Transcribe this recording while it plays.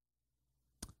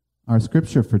Our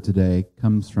scripture for today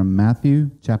comes from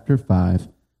Matthew chapter 5,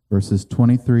 verses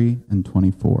 23 and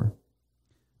 24.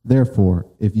 Therefore,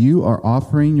 if you are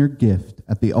offering your gift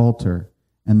at the altar,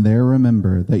 and there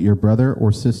remember that your brother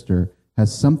or sister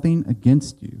has something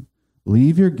against you,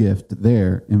 leave your gift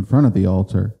there in front of the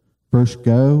altar. First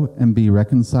go and be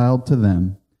reconciled to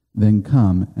them, then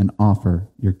come and offer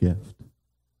your gift.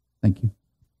 Thank you.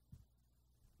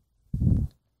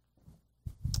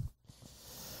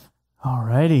 All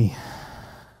righty.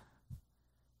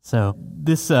 So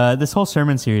this whole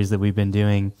sermon series that we've been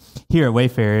doing here at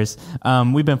Wayfarers,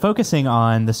 we've been focusing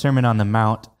on the Sermon on the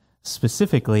Mount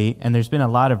specifically, and there's been a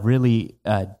lot of really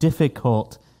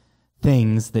difficult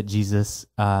things that Jesus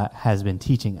has been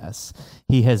teaching us.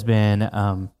 He has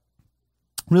been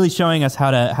really showing us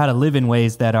how to live in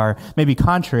ways that are maybe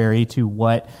contrary to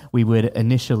what we would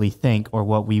initially think or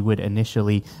what we would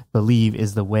initially believe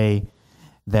is the way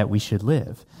that we should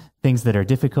live. Things that are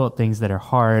difficult, things that are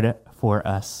hard for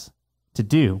us to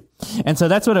do. And so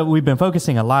that's what we've been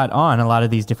focusing a lot on. A lot of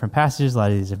these different passages, a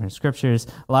lot of these different scriptures,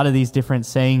 a lot of these different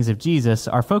sayings of Jesus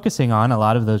are focusing on a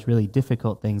lot of those really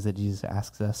difficult things that Jesus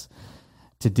asks us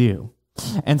to do.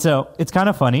 And so it's kind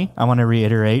of funny. I want to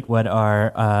reiterate what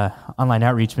our online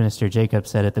outreach minister, Jacob,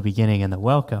 said at the beginning in the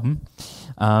welcome.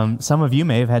 Some of you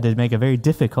may have had to make a very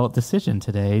difficult decision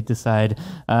today. Decide,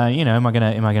 am I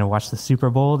gonna watch the Super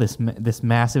Bowl, this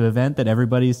massive event that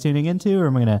everybody is tuning into, or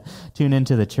am I gonna tune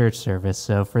into the church service?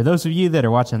 So for those of you that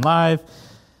are watching live,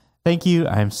 thank you.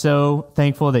 I'm so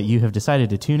thankful that you have decided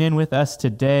to tune in with us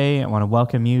today. I want to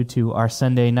welcome you to our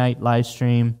Sunday night live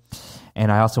stream. And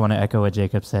I also want to echo what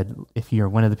Jacob said. If you're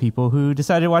one of the people who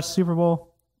decided to watch the Super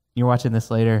Bowl, you're watching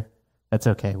this later, that's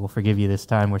okay. We'll forgive you this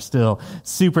time. We're still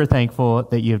super thankful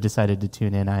that you have decided to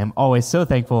tune in. I am always so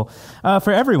thankful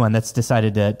for everyone that's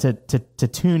decided to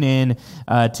tune in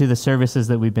to the services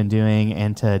that we've been doing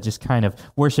and to just kind of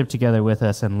worship together with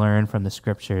us and learn from the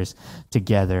scriptures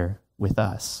together with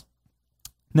us.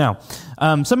 Now,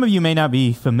 some of you may not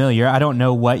be familiar. I don't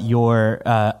know what your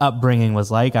upbringing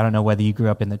was like. I don't know whether you grew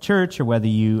up in the church or whether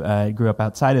you grew up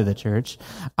outside of the church.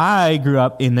 I grew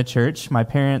up in the church. My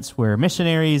parents were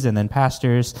missionaries and then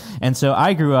pastors, and so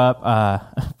I grew up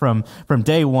from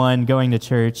day one going to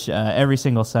church every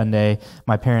single Sunday.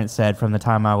 My parents said from the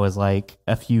time I was like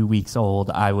a few weeks old,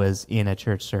 I was in a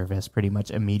church service pretty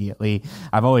much immediately.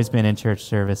 I've always been in church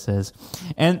services.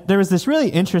 And there was this really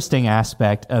interesting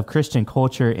aspect of Christian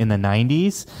culture in the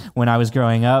 90s when I was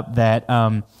growing up that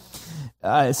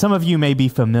some of you may be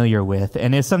familiar with,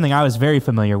 and it's something I was very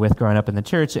familiar with growing up in the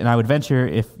church, and I would venture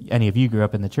if any of you grew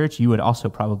up in the church, you would also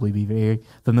probably be very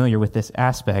familiar with this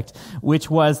aspect,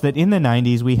 which was that in the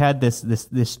 90s we had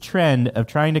this trend of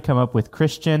trying to come up with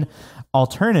Christian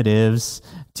alternatives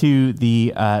to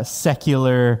the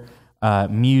secular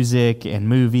music and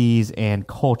movies and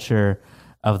culture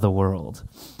of the world.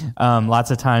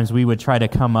 Lots of times we would try to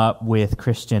come up with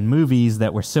Christian movies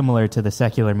that were similar to the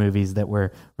secular movies that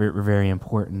were very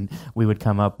important. We would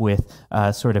come up with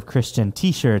sort of Christian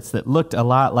t-shirts that looked a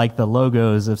lot like the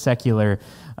logos of secular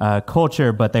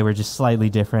culture, but they were just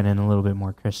slightly different and a little bit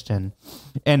more Christian.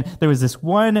 And there was this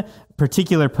one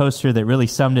particular poster that really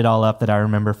summed it all up that I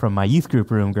remember from my youth group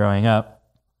room growing up.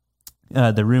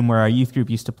 The room where our youth group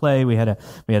used to play. We had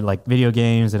like video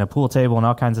games and a pool table and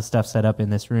all kinds of stuff set up in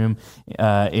this room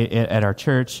at our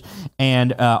church.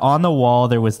 And on the wall,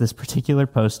 there was this particular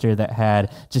poster that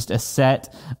had just a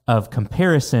set of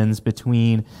comparisons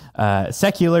between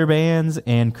secular bands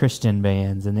and Christian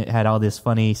bands. And it had all this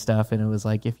funny stuff. And it was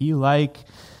like, if you like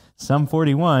Sum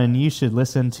 41, you should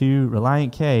listen to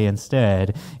Reliant K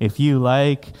instead. If you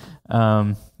like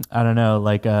Nirvana,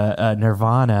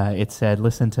 it said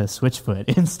listen to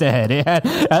Switchfoot instead. It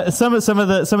had some of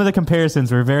the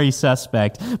comparisons were very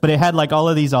suspect, but it had like all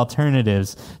of these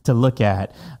alternatives to look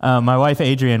at. My wife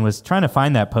Adrienne was trying to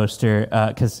find that poster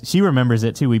because she remembers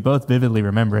it too. We both vividly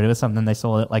remember it. It was something they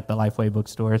sold at like the Lifeway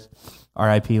bookstores.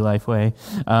 R.I.P. Lifeway.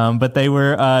 But they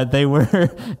were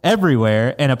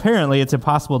everywhere, and apparently it's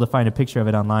impossible to find a picture of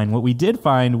it online. What we did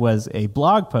find was a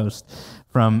blog post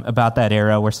from about that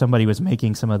era where somebody was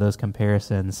making some of those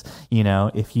comparisons. You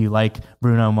know, if you like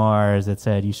Bruno Mars, it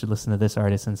said you should listen to this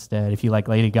artist instead. If you like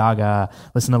Lady Gaga,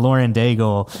 listen to Lauren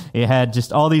Daigle. It had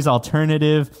just all these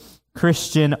alternative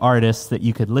Christian artists that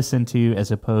you could listen to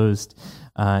as opposed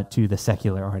to the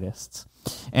secular artists.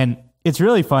 And it's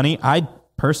really funny. I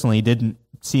personally didn't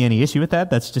see any issue with that.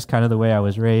 That's just kind of the way I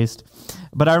was raised.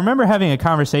 But I remember having a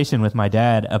conversation with my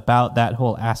dad about that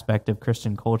whole aspect of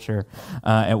Christian culture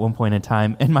at one point in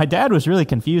time. And my dad was really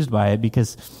confused by it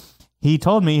because he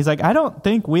told me, he's like, I don't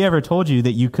think we ever told you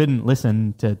that you couldn't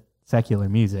listen to secular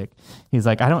music. He's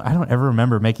like, I don't ever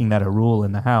remember making that a rule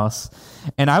in the house.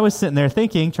 And I was sitting there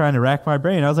thinking, trying to rack my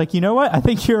brain. I was like, you know what? I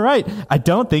think you're right. I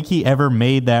don't think he ever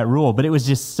made that rule, but it was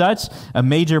just such a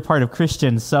major part of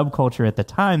Christian subculture at the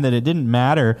time that it didn't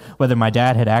matter whether my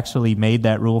dad had actually made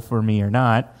that rule for me or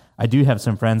not. I do have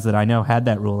some friends that I know had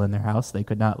that rule in their house. They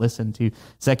could not listen to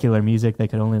secular music. They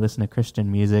could only listen to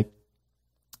Christian music.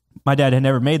 My dad had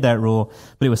never made that rule,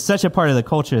 but it was such a part of the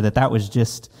culture that was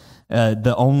just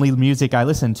the only music I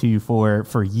listened to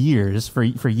for years. For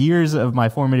years of my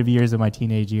formative years, of my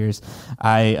teenage years,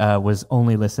 I was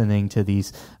only listening to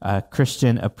these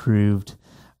Christian-approved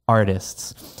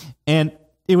artists. And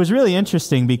it was really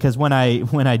interesting because when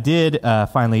I did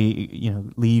finally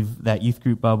leave that youth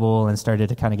group bubble and started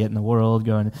to kind of get in the world,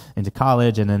 going into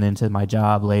college and then into my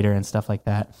job later and stuff like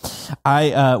that,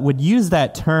 I would use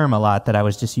that term a lot that I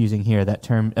was just using here, that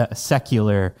term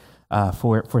secular,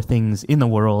 for things in the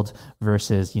world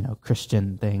versus,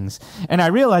 Christian things. And I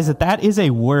realized that is a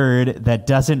word that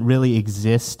doesn't really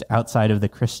exist outside of the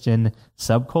Christian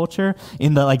subculture.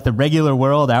 In the regular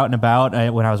world, out and about,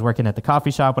 when I was working at the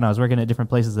coffee shop, when I was working at different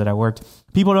places that I worked,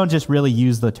 people don't just really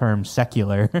use the term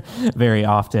secular very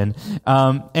often.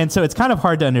 And so it's kind of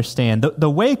hard to understand. The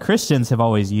way Christians have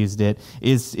always used it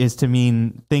is to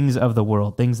mean things of the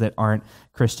world, things that aren't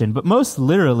Christian. But most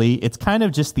literally, it's kind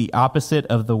of just the opposite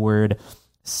of the word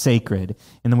sacred.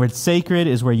 And the word sacred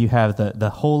is where you have the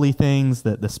holy things,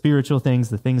 the spiritual things,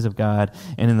 the things of God.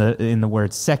 And in the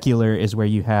word secular is where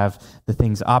you have the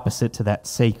things opposite to that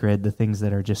sacred, the things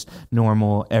that are just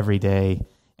normal, everyday,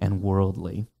 and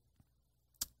worldly.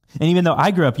 And even though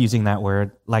I grew up using that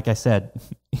word, like I said,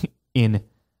 in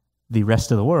the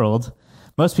rest of the world,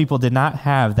 most people did not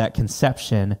have that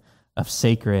conception of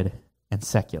sacred and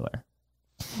secular.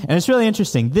 And it's really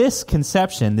interesting. This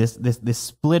conception, this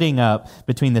splitting up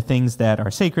between the things that are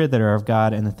sacred, that are of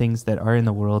God, and the things that are in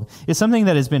the world, is something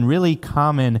that has been really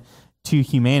common to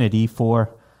humanity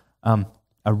for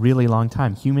a really long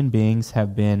time. Human beings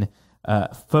have been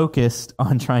focused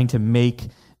on trying to make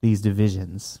these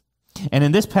divisions. And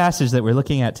in this passage that we're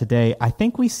looking at today, I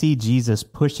think we see Jesus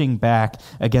pushing back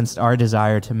against our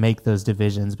desire to make those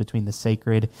divisions between the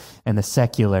sacred and the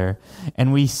secular.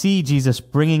 And we see Jesus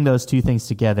bringing those two things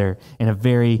together in a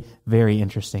very, very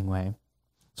interesting way.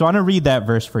 So I want to read that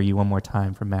verse for you one more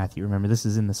time from Matthew. Remember, this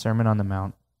is in the Sermon on the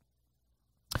Mount.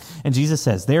 And Jesus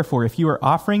says, "Therefore, if you are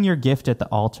offering your gift at the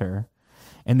altar,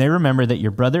 and they remember that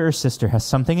your brother or sister has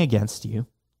something against you,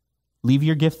 leave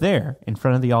your gift there in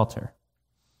front of the altar.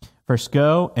 First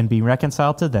go and be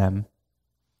reconciled to them,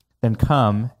 then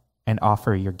come and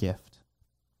offer your gift."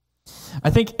 I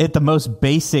think at the most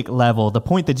basic level, the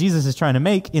point that Jesus is trying to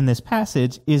make in this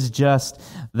passage is just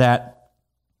that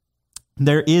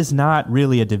there is not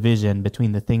really a division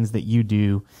between the things that you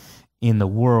do in the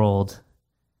world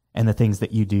and the things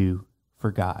that you do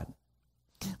for God.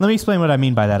 Let me explain what I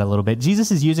mean by that a little bit.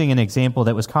 Jesus is using an example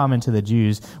that was common to the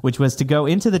Jews, which was to go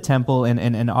into the temple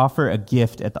and offer a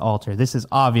gift at the altar. This is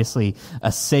obviously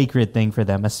a sacred thing for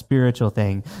them, a spiritual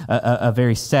thing, a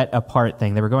very set-apart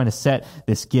thing. They were going to set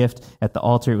this gift at the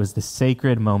altar. It was the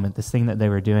sacred moment, this thing that they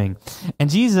were doing. And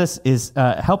Jesus is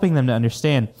helping them to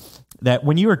understand that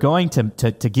when you are going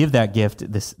to give that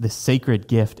gift, this sacred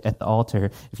gift at the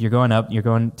altar, if you're going up, you're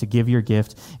going to give your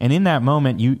gift, and in that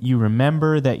moment, you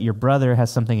remember that your brother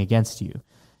has something against you.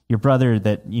 Your brother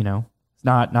that,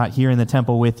 not here in the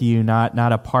temple with you, not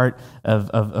a part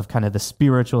of kind of the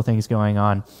spiritual things going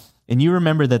on. And you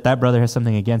remember that brother has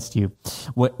something against you.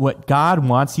 What God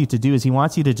wants you to do is he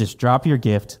wants you to just drop your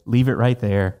gift, leave it right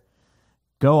there,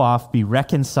 go off, be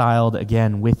reconciled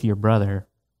again with your brother,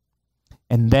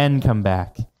 and then come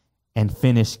back and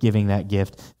finish giving that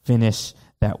gift, finish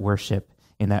that worship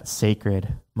in that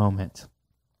sacred moment.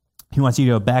 He wants you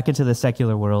to go back into the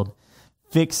secular world,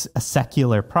 fix a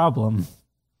secular problem,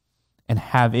 and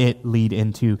have it lead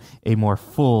into a more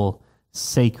full,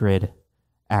 sacred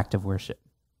act of worship.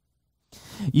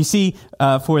 You see,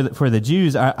 for the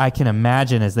Jews, I can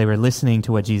imagine as they were listening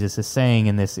to what Jesus is saying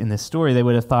in this story, they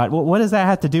would have thought, well, what does that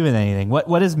have to do with anything?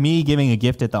 What does me giving a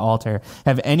gift at the altar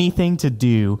have anything to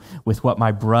do with what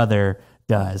my brother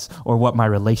does or what my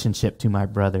relationship to my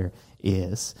brother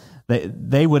is?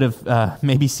 They would have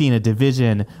maybe seen a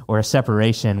division or a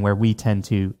separation where we tend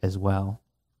to as well.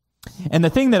 And the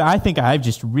thing that I think I've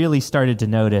just really started to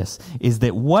notice is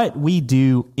that what we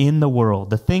do in the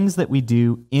world, the things that we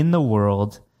do in the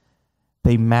world,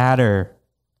 they matter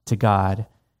to God.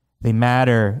 They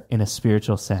matter in a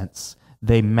spiritual sense.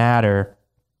 They matter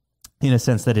in a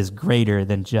sense that is greater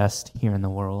than just here in the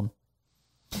world.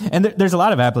 And there's a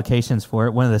lot of applications for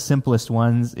it. One of the simplest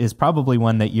ones is probably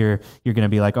one that you're going to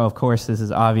be like, oh, of course, this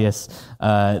is obvious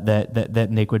that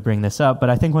Nick would bring this up. But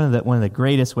I think one of the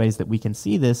greatest ways that we can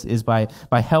see this is by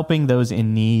helping those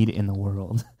in need in the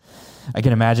world. I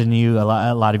can imagine a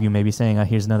lot of you may be saying, oh,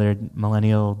 here's another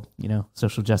millennial,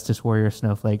 social justice warrior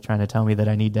snowflake trying to tell me that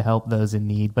I need to help those in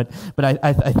need. But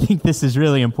I think this is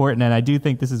really important, and I do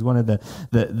think this is one of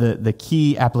the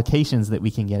key applications that we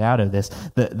can get out of this.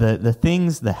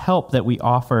 The help that we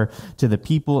offer to the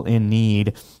people in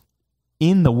need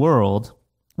in the world,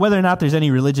 whether or not there's any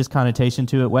religious connotation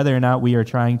to it, whether or not we are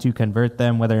trying to convert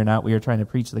them, whether or not we are trying to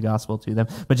preach the gospel to them,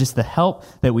 but just the help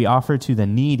that we offer to the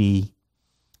needy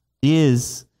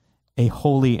is a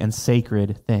holy and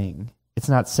sacred thing. It's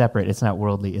not separate. It's not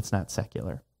worldly. It's not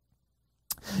secular.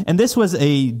 And this was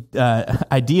a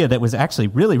idea that was actually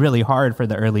really, really hard for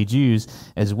the early Jews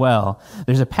as well.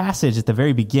 There's a passage at the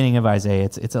very beginning of Isaiah.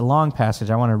 It's a long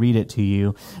passage. I want to read it to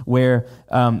you, where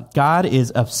God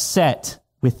is upset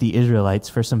with the Israelites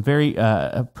for some very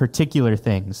particular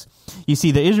things. You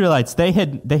see, the Israelites, they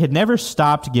had never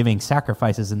stopped giving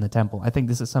sacrifices in the temple. I think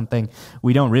this is something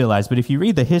we don't realize, but if you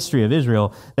read the history of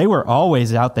Israel, they were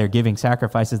always out there giving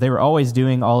sacrifices. They were always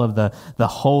doing all of the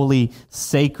holy,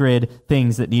 sacred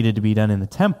things that needed to be done in the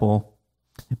temple.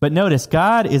 But notice,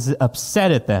 God is upset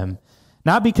at them,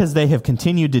 not because they have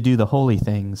continued to do the holy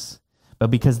things, but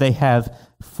because they have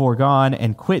foregone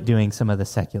and quit doing some of the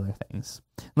secular things.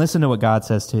 Listen to what God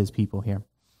says to his people here.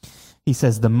 He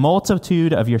says, "The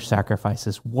multitude of your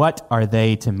sacrifices, what are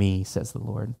they to me, says the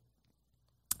Lord?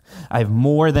 I have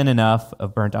more than enough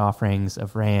of burnt offerings,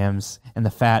 of rams, and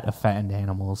the fat of fattened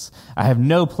animals. I have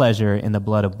no pleasure in the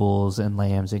blood of bulls and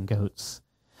lambs and goats.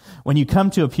 When you come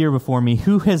to appear before me,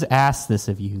 who has asked this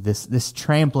of you, this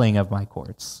trampling of my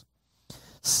courts?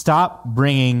 Stop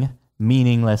bringing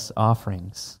meaningless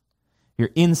offerings. Your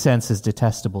incense is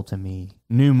detestable to me.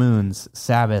 New moons,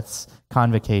 Sabbaths,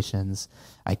 convocations.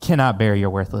 I cannot bear your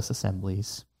worthless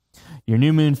assemblies. Your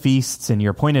new moon feasts and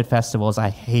your appointed festivals I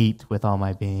hate with all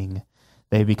my being.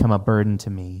 They become a burden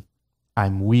to me.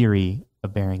 I'm weary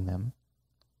of bearing them.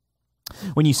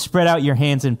 When you spread out your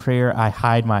hands in prayer, I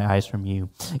hide my eyes from you.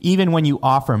 Even when you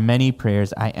offer many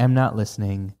prayers, I am not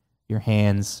listening. Your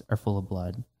hands are full of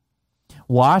blood.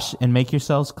 Wash and make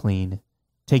yourselves clean.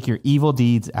 Take your evil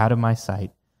deeds out of my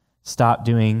sight. Stop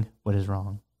doing what is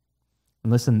wrong."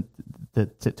 And listen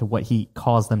to what he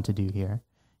calls them to do here.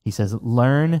 He says,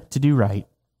 learn to do right,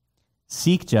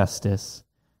 seek justice,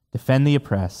 defend the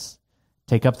oppressed,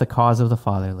 take up the cause of the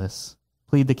fatherless,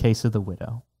 plead the case of the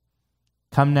widow.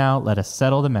 Come now, let us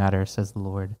settle the matter, says the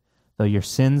Lord. Though your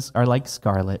sins are like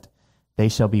scarlet, they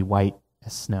shall be white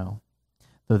as snow.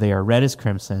 Though they are red as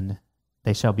crimson,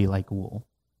 they shall be like wool.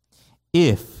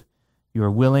 If you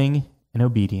are willing and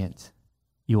obedient,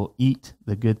 you will eat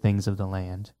the good things of the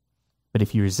land. But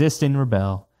if you resist and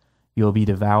rebel, you will be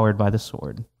devoured by the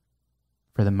sword,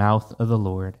 for the mouth of the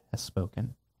Lord has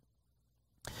spoken.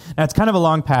 Now, it's kind of a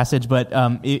long passage, but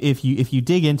if you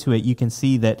dig into it, you can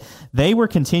see that they were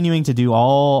continuing to do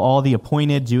all the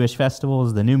appointed Jewish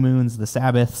festivals, the new moons, the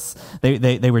Sabbaths.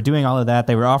 They were doing all of that.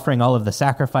 They were offering all of the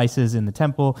sacrifices in the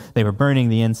temple. They were burning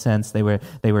the incense. They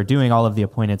were doing all of the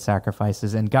appointed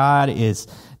sacrifices. And God is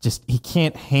he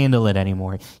can't handle it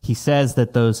anymore. He says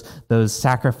that those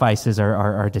sacrifices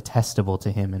are detestable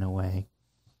to him in a way.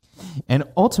 And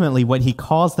ultimately, what he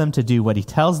calls them to do, what he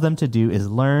tells them to do, is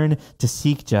learn to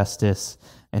seek justice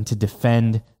and to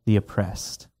defend the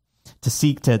oppressed, to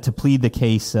seek to plead the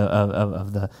case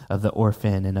of the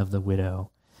orphan and of the widow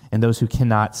and those who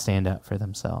cannot stand up for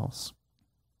themselves.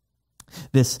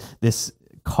 This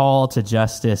call to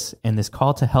justice and this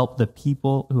call to help the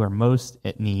people who are most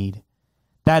at need,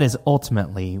 that is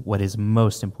ultimately what is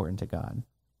most important to God.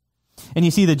 And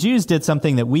you see, the Jews did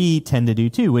something that we tend to do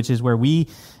too, which is where we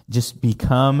just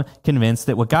become convinced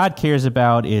that what God cares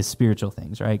about is spiritual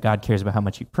things, right? God cares about how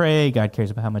much you pray. God cares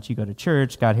about how much you go to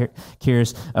church. God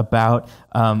cares about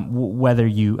whether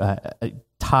you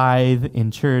tithe in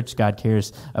church. God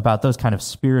cares about those kind of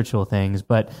spiritual things,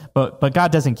 but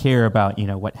God doesn't care about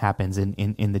what happens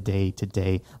in the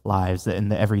day-to-day lives, in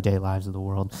the everyday lives of the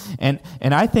world. And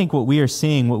I think what we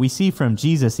see from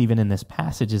Jesus even in this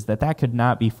passage is that could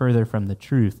not be further from the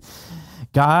truth.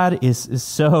 God is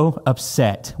so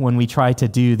upset when we try to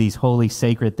do these holy,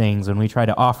 sacred things, when we try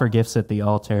to offer gifts at the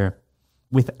altar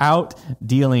without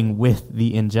dealing with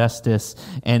the injustice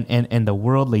and the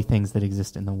worldly things that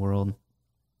exist in the world,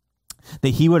 that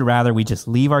he would rather we just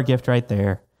leave our gift right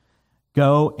there,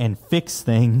 go and fix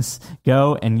things,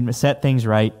 go and set things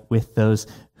right with those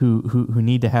who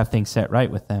need to have things set right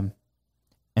with them,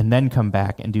 and then come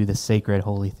back and do the sacred,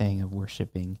 holy thing of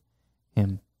worshiping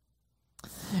him.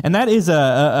 And that is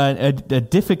a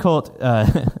difficult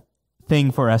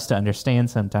thing for us to understand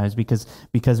sometimes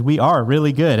because we are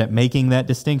really good at making that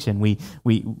distinction.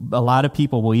 A lot of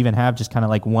people will even have just kind of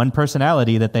like one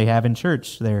personality that they have in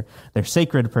church, their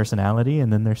sacred personality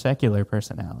and then their secular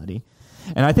personality.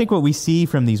 And I think what we see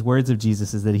from these words of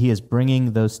Jesus is that he is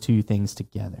bringing those two things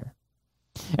together.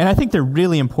 And I think they're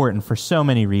really important for so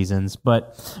many reasons,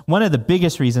 but one of the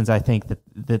biggest reasons I think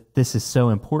that this is so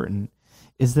important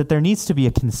is that there needs to be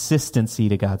a consistency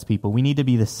to God's people. We need to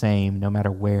be the same no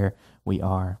matter where we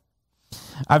are.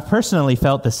 I've personally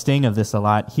felt the sting of this a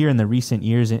lot here in the recent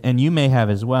years, and you may have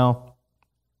as well.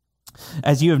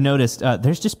 As you have noticed,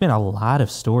 there's just been a lot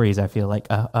of stories, I feel like,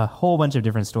 a whole bunch of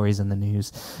different stories in the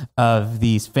news of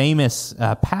these famous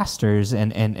pastors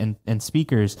and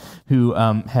speakers who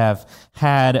have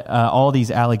had all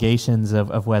these allegations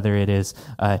of whether it is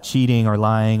cheating or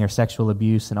lying or sexual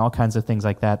abuse and all kinds of things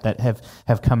like that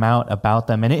have come out about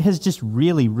them. And it has just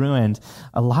really ruined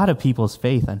a lot of people's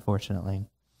faith, unfortunately.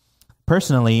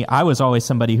 Personally, I was always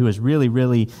somebody who was really,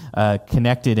 really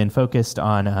connected and focused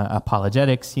on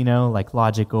apologetics, like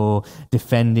logical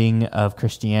defending of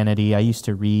Christianity. I used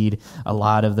to read a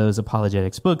lot of those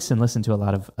apologetics books and listen to a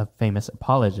lot of famous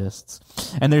apologists.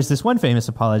 And there's this one famous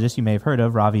apologist you may have heard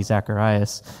of, Ravi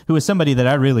Zacharias, who was somebody that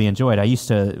I really enjoyed. I used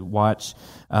to watch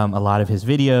a lot of his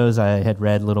videos. I had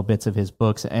read little bits of his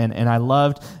books, and I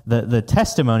loved the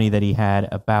testimony that he had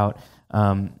about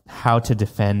how to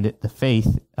defend the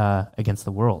faith against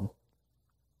the world.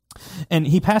 And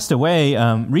he passed away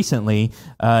recently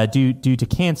due to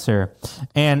cancer.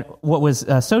 And what was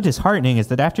so disheartening is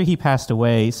that after he passed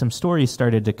away, some stories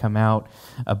started to come out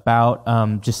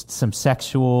about just some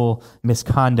sexual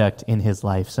misconduct in his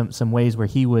life, some ways where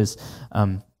he was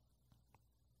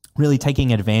really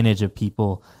taking advantage of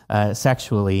people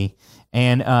sexually.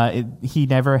 And he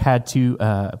never had to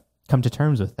come to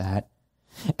terms with that.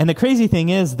 And the crazy thing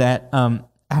is that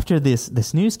after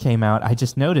this news came out, I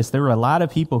just noticed there were a lot of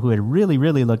people who had really,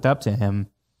 really looked up to him,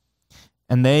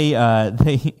 and they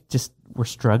just were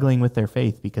struggling with their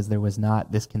faith because there was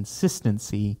not this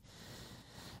consistency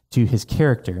to his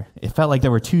character. It felt like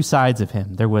there were two sides of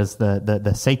him. There was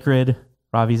the sacred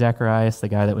Ravi Zacharias, the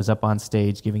guy that was up on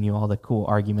stage giving you all the cool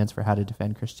arguments for how to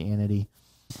defend Christianity.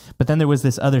 But then there was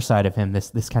this other side of him,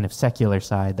 this kind of secular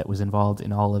side that was involved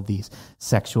in all of these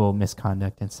sexual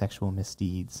misconduct and sexual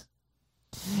misdeeds.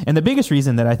 And the biggest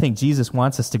reason that I think Jesus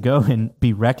wants us to go and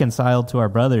be reconciled to our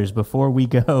brothers before we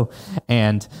go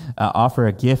and offer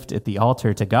a gift at the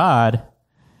altar to God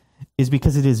is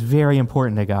because it is very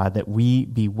important to God that we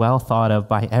be well thought of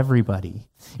by everybody.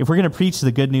 If we're going to preach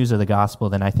the good news of the gospel,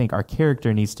 then I think our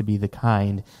character needs to be the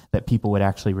kind that people would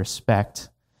actually respect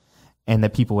and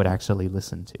that people would actually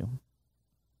listen to.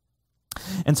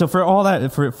 And so for all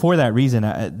that, for that reason,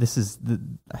 this is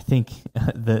I think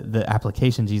the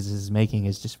application Jesus is making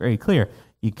is just very clear.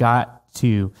 You got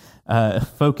to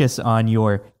focus on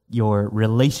your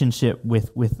relationship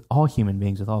with all human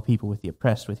beings, with all people, with the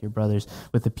oppressed, with your brothers,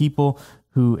 with the people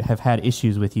who have had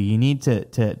issues with you. You need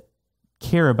to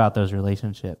care about those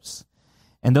relationships.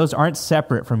 And those aren't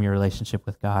separate from your relationship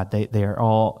with God. They are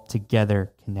all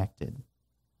together connected.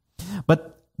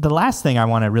 But the last thing I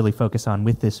want to really focus on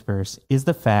with this verse is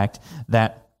the fact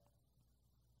that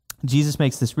Jesus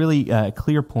makes this really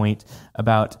clear point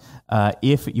about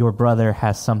if your brother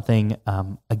has something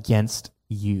against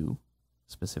you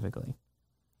specifically.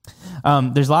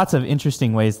 There's lots of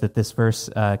interesting ways that this verse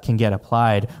can get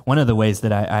applied. One of the ways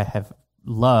that I have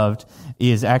loved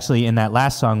is actually in that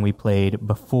last song we played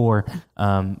before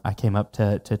I came up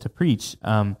to preach.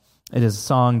 It is a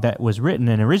song that was written,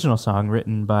 an original song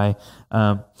written by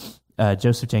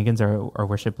Joseph Jenkins, our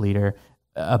worship leader,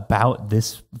 about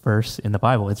this verse in the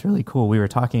Bible. It's really cool. We were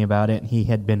talking about it, and he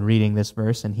had been reading this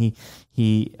verse, and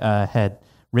he had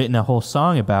written a whole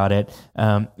song about it.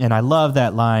 And I love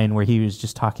that line where he was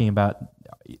just talking about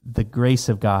the grace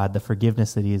of God, the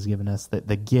forgiveness that he has given us,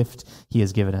 the gift he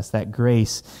has given us. That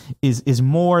grace is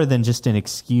more than just an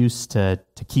excuse to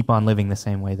keep on living the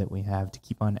same way that we have, to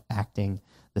keep on acting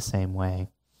the same way.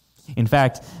 In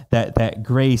fact, that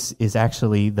grace is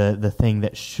actually the thing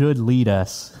that should lead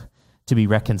us to be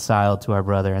reconciled to our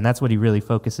brother, and that's what he really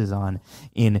focuses on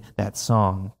in that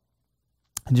song.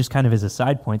 And just kind of as a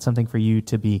side point, something for you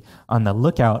to be on the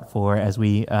lookout for as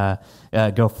we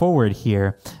go forward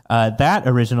here, that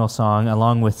original song,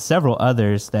 along with several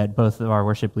others that both of our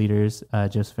worship leaders,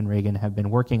 Joseph and Reagan, have been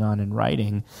working on and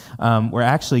writing, we're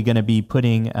actually going to be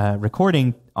putting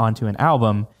recording onto an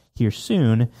album here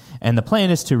soon. And the plan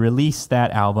is to release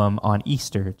that album on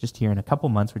Easter, just here in a couple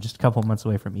months. We're just a couple months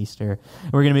away from Easter.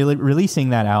 And we're going to be releasing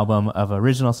that album of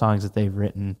original songs that they've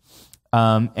written.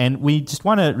 And we just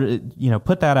want to,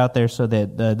 put that out there so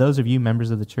that those of you members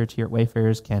of the church here at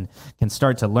Wayfarers can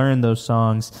start to learn those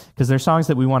songs, because they're songs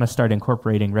that we want to start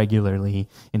incorporating regularly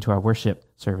into our worship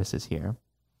services here.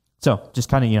 So just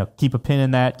kind of, keep a pin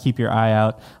in that. Keep your eye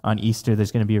out on Easter.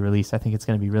 There's going to be a release. I think it's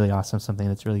going to be really awesome, something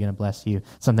that's really going to bless you,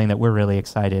 something that we're really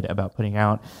excited about putting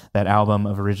out, that album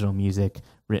of original music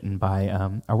written by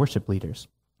our worship leaders.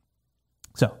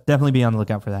 So definitely be on the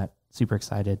lookout for that. Super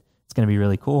excited. It's going to be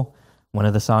really cool. One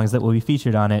of the songs that will be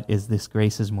featured on it is this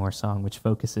Grace is More song, which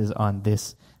focuses on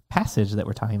this passage that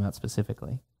we're talking about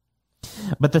specifically.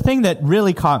 But the thing that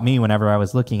really caught me whenever I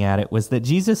was looking at it was that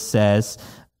Jesus says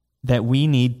that we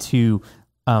need to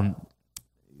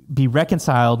be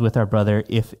reconciled with our brother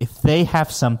if they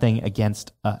have something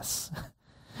against us.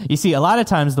 You see, a lot of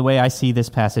times the way I see this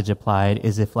passage applied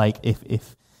is if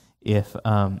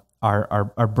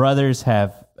our brothers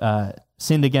have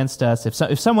sinned against us,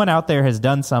 if someone out there has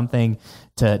done something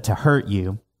to hurt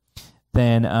you,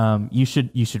 then you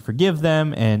should forgive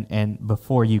them, and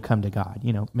before you come to God,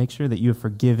 make sure that you have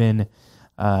forgiven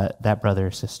that brother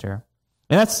or sister.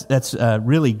 And that's a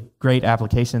really great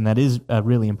application. That is a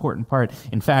really important part.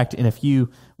 In fact, in a few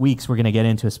weeks, we're going to get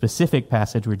into a specific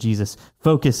passage where Jesus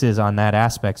focuses on that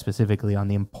aspect, specifically on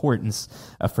the importance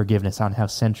of forgiveness, on how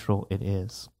central it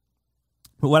is.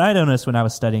 But what I noticed when I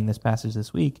was studying this passage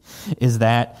this week is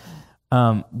that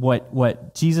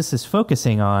what Jesus is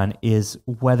focusing on is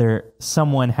whether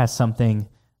someone has something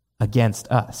against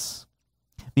us.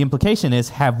 The implication is,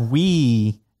 have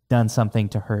we done something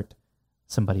to hurt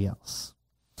somebody else?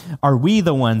 Are we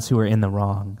the ones who are in the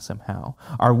wrong somehow?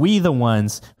 Are we the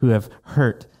ones who have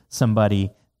hurt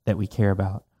somebody that we care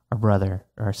about, our brother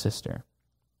or our sister?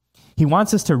 He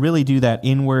wants us to really do that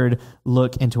inward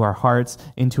look into our hearts,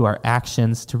 into our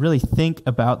actions, to really think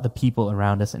about the people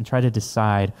around us and try to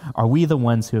decide, are we the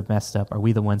ones who have messed up? Are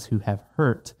we the ones who have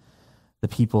hurt the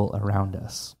people around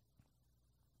us?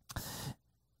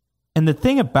 And the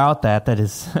thing about that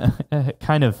is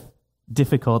kind of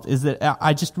difficult is that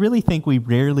I just really think we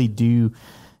rarely do,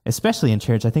 especially in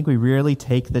church, I think we rarely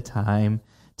take the time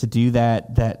to do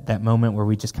that moment where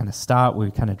we just kind of stop, where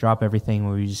we kind of drop everything,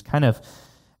 where we just kind of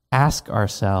ask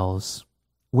ourselves,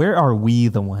 where are we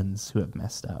the ones who have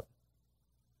messed up?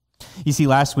 You see,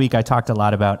 last week I talked a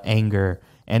lot about anger,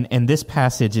 and this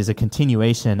passage is a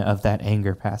continuation of that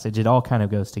anger passage. It all kind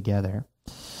of goes together.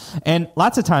 And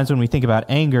lots of times when we think about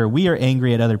anger, we are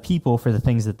angry at other people for the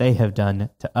things that they have done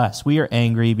to us. We are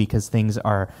angry because things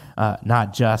are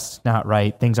not just, not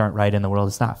right. Things aren't right in the world.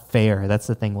 It's not fair. That's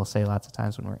the thing we'll say lots of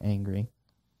times when we're angry.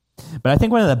 But I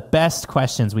think one of the best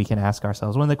questions we can ask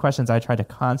ourselves, one of the questions I try to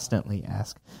constantly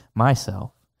ask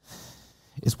myself,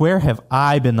 is where have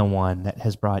I been the one that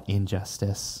has brought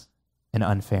injustice and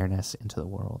unfairness into the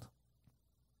world?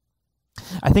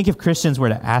 I think if Christians were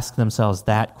to ask themselves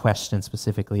that question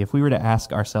specifically, if we were to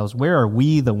ask ourselves, where are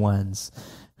we the ones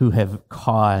who have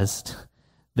caused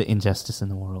the injustice in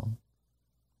the world,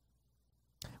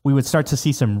 we would start to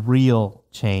see some real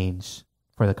change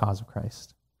for the cause of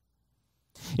Christ.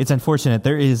 It's unfortunate.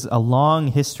 There is a long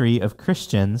history of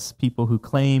Christians, people who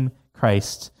claim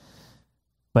Christ,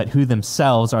 but who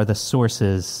themselves are the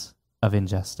sources of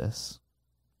injustice.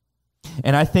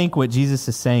 And I think what Jesus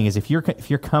is saying is if you're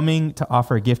coming to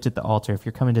offer a gift at the altar, if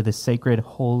you're coming to this sacred,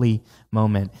 holy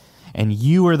moment, and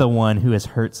you are the one who has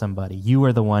hurt somebody, you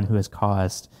are the one who has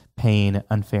caused pain,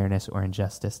 unfairness, or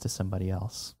injustice to somebody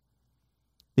else,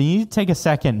 then you need to take a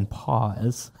second and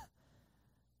pause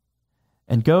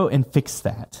and go and fix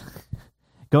that.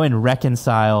 Go and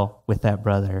reconcile with that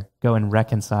brother. Go and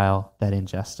reconcile that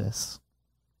injustice.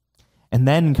 And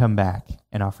then come back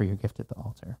and offer your gift at the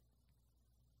altar.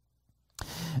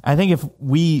 I think if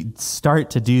we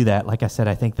start to do that, like I said,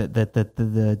 I think that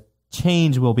the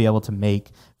change we'll be able to make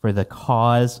for the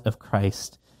cause of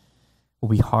Christ will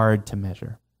be hard to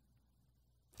measure.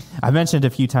 I've mentioned a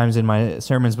few times in my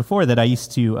sermons before that I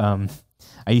used to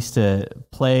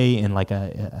play in like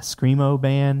a screamo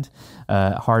band,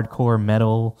 hardcore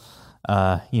metal,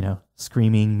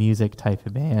 screaming music type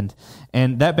of band,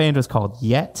 and that band was called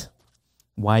Yet,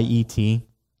 Y-E-T.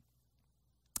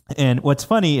 And what's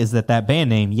funny is that band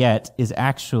name Yet is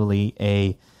actually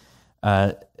a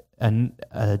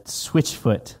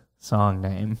Switchfoot song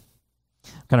name.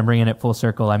 Kind of bringing it full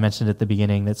circle. I mentioned at the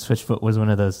beginning that Switchfoot was one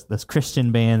of those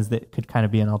Christian bands that could kind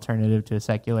of be an alternative to a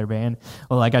secular band.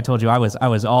 Well, like I told you, I was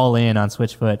all in on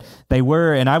Switchfoot. They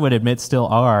were, and I would admit still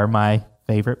are, my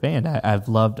favorite band.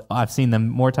 I've seen them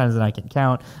more times than I can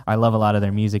count. I love a lot of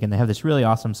their music, and they have this really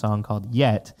awesome song called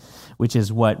Yet, which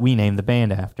is what we named the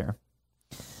band after.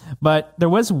 But there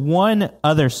was one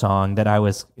other song that I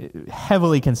was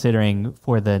heavily considering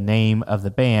for the name of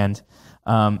the band.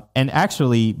 And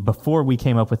actually, before we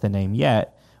came up with the name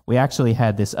Yet, we actually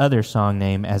had this other song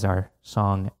name as our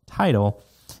song title,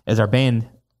 as our band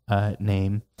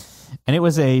name. And it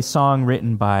was a song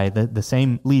written by the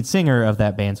same lead singer of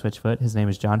that band, Switchfoot. His name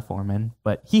is John Foreman,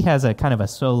 but he has a kind of a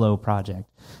solo project,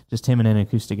 just him and an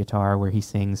acoustic guitar, where he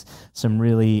sings some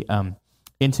really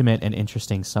intimate and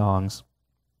interesting songs.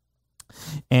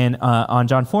 And on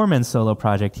John Foreman's solo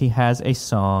project, he has a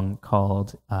song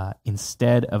called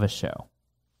Instead of a Show.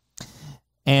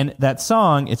 And that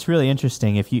song, it's really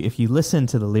interesting. If you listen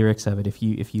to the lyrics of it, if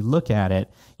you look at it,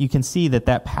 you can see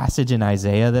that passage in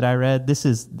Isaiah that I read,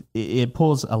 it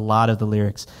pulls a lot of the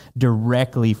lyrics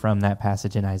directly from that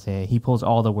passage in Isaiah. He pulls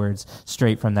all the words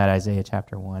straight from that Isaiah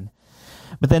chapter 1.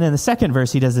 But then in the second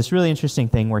verse, he does this really interesting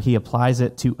thing where he applies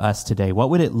it to us today.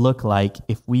 What would it look like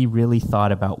if we really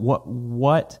thought about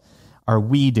what are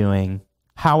we doing?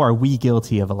 How are we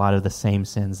guilty of a lot of the same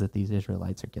sins that these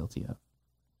Israelites are guilty of?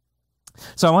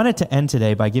 So I wanted to end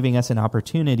today by giving us an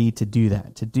opportunity to do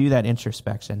that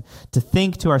introspection, to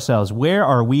think to ourselves, where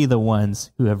are we the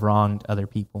ones who have wronged other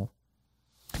people?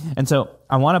 And so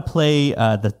I want to play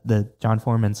the John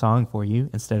Foreman song for you,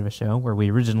 Instead of a Show, where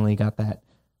we originally got that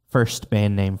first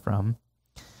band name from.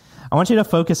 I want you to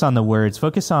focus on the words,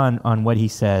 focus on what he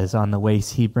says, on the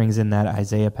ways he brings in that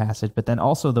Isaiah passage, but then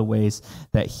also the ways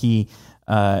that he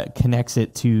connects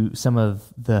it to some of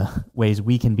the ways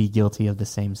we can be guilty of the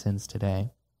same sins today.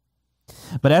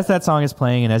 But as that song is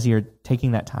playing and as you're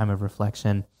taking that time of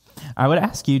reflection, I would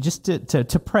ask you just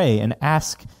to pray and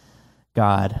ask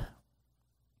God,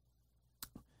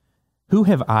 who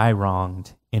have I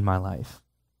wronged in my life?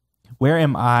 Where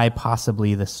am I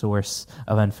possibly the source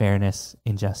of unfairness,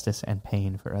 injustice, and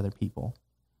pain for other people?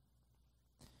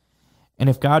 And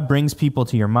if God brings people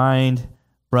to your mind,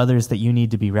 brothers that you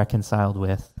need to be reconciled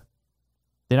with,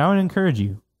 then I would encourage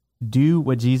you, do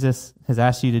what Jesus has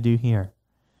asked you to do here.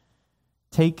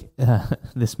 Take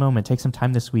this moment, take some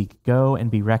time this week, go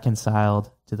and be reconciled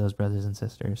to those brothers and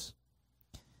sisters.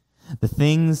 The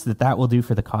things that will do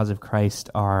for the cause of Christ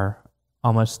are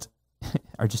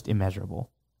just immeasurable.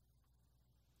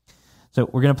 So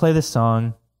we're going to play this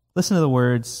song, listen to the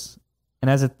words,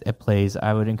 and as it plays,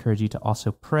 I would encourage you to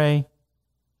also pray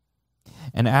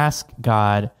and ask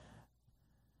God,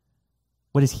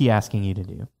 what is he asking you to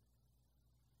do?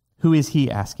 Who is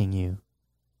he asking you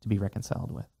to be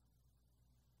reconciled with?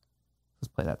 Let's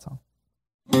play that song.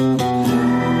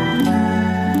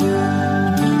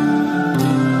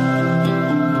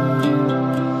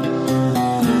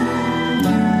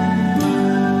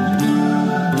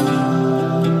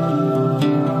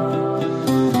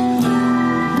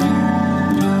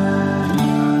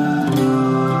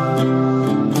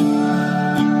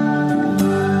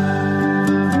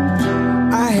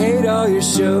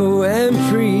 Show and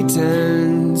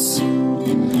pretense,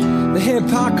 the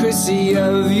hypocrisy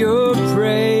of your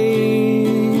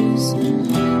praise,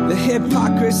 the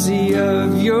hypocrisy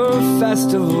of your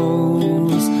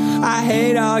festivals. I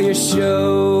hate all your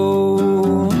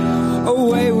show.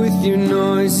 Away with your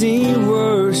noisy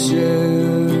worship,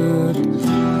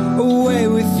 away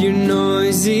with your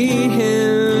noisy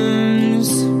hymns.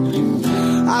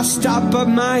 I stop up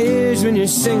my ears when you're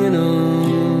singing them.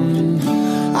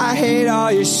 I hate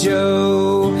all your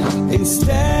show.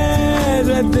 Instead,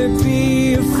 let there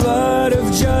be a flood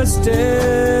of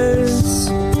justice,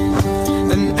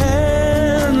 an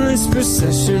endless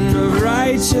procession of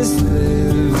righteous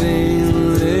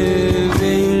living.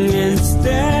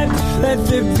 Instead, let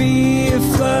there be a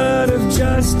flood of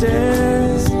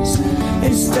justice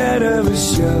instead of a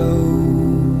show.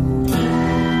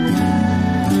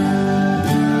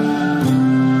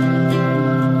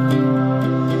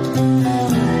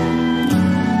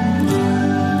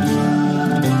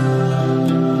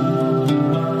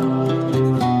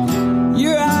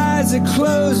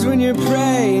 Closed when you're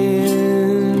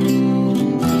praying,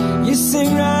 you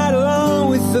sing right along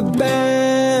with the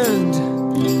band,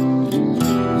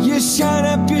 you shine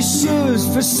up your shoes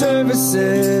for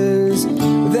services,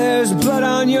 there's blood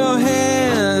on your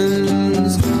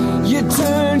hands, you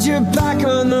turned your back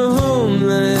on the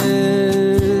homeless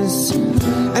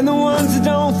and the ones that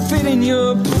don't fit in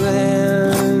your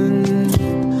plan.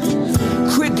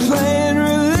 Quit playing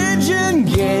religion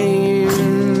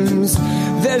games,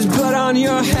 there's blood on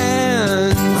your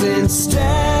hands.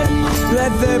 Instead,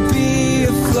 let there be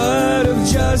a flood of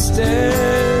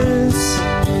justice,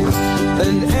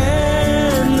 an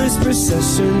endless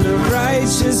procession of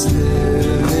righteous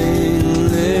living.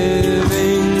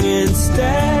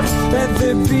 Instead, let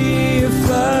there be a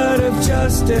flood of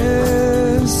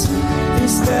justice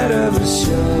instead of a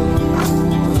show.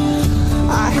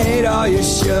 I hate all your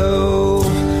show.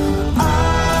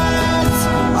 I'd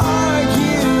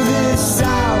argue this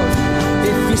out.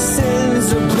 If your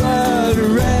sins are blood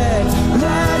red,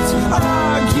 let's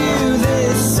argue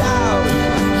this out.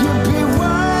 You'll be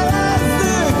white as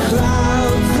the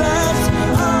clouds. Let's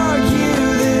argue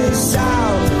this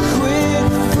out. Quit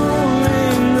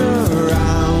fooling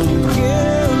around.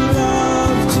 Give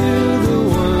love to the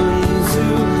ones who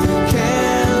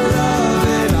can't love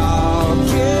it all.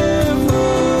 Give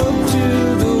hope to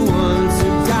the ones who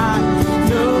got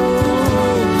no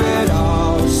hope at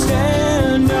all.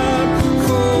 Stand up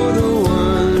for the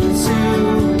ones who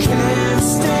can't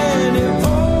stand it.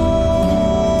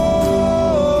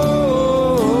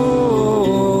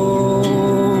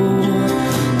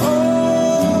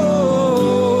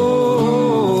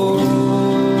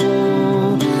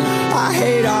 I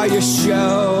hate all your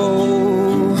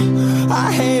show.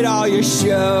 I hate all your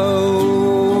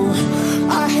show.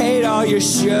 I hate all your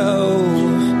show.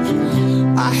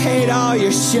 I hate all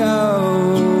your show.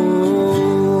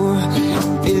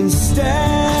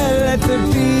 Instead, let there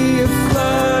be a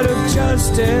flood of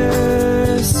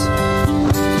justice,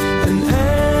 an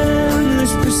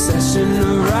endless procession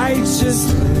of righteous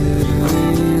living.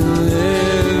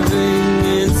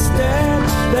 Instead,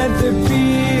 let there be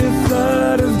a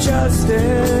flood of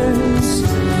justice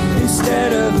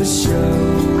instead of a show.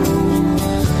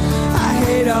 I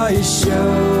hate all your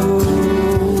show.